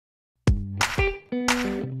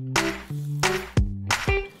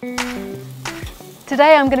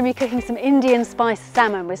Today I'm going to be cooking some Indian spiced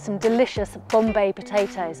salmon with some delicious Bombay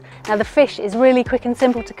potatoes. Now the fish is really quick and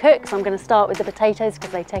simple to cook, so I'm going to start with the potatoes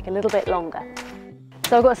because they take a little bit longer.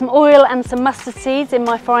 So I've got some oil and some mustard seeds in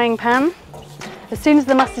my frying pan. As soon as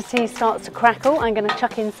the mustard seed starts to crackle, I'm going to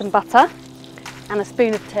chuck in some butter and a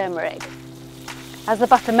spoon of turmeric. As the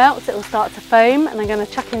butter melts, it will start to foam, and I'm going to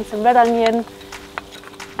chuck in some red onion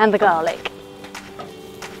and the garlic.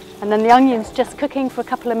 And then the onion's just cooking for a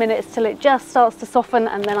couple of minutes till it just starts to soften,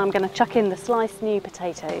 and then I'm going to chuck in the sliced new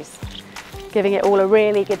potatoes, giving it all a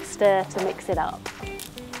really good stir to mix it up.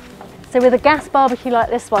 So with a gas barbecue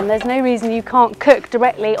like this one, there's no reason you can't cook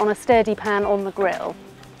directly on a sturdy pan on the grill.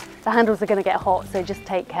 The handles are going to get hot, so just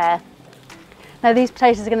take care. Now these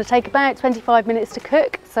potatoes are going to take about 25 minutes to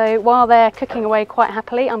cook, so while they're cooking away quite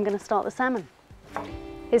happily, I'm going to start the salmon.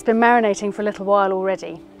 It's been marinating for a little while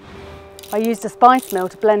already. I used a spice mill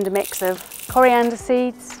to blend a mix of coriander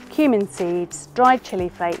seeds, cumin seeds, dried chilli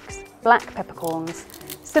flakes, black peppercorns,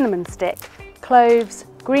 cinnamon stick, cloves,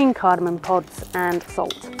 green cardamom pods and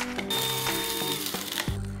salt.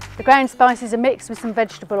 The ground spices are mixed with some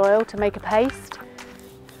vegetable oil to make a paste.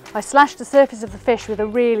 I slashed the surface of the fish with a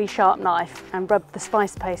really sharp knife and rubbed the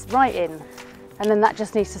spice paste right in, and then that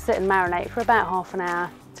just needs to sit and marinate for about half an hour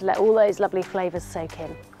to let all those lovely flavours soak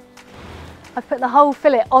in. I've put the whole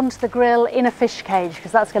fillet onto the grill in a fish cage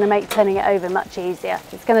because that's going to make turning it over much easier.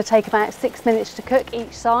 It's going to take about 6 minutes to cook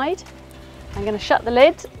each side. I'm going to shut the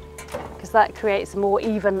lid because that creates a more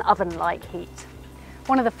even oven-like heat.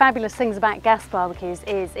 One of the fabulous things about gas barbecues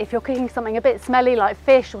is if you're cooking something a bit smelly like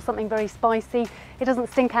fish or something very spicy, it doesn't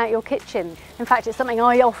stink out your kitchen. In fact, it's something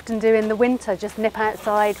I often do in the winter, just nip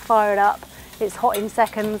outside, fire it up, it's hot in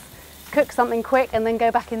seconds, cook something quick and then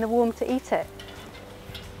go back in the warm to eat it.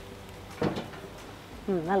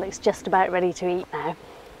 That looks just about ready to eat now.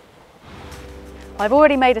 I've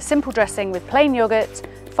already made a simple dressing with plain yoghurt,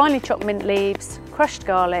 finely chopped mint leaves, crushed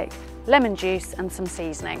garlic, lemon juice and some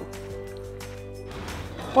seasoning.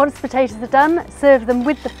 Once the potatoes are done, serve them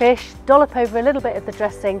with the fish, dollop over a little bit of the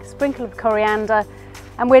dressing, sprinkle of coriander,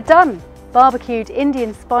 and we're done! Barbecued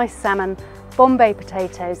Indian spiced salmon, Bombay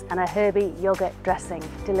potatoes and a herby yoghurt dressing.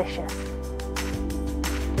 Delicious.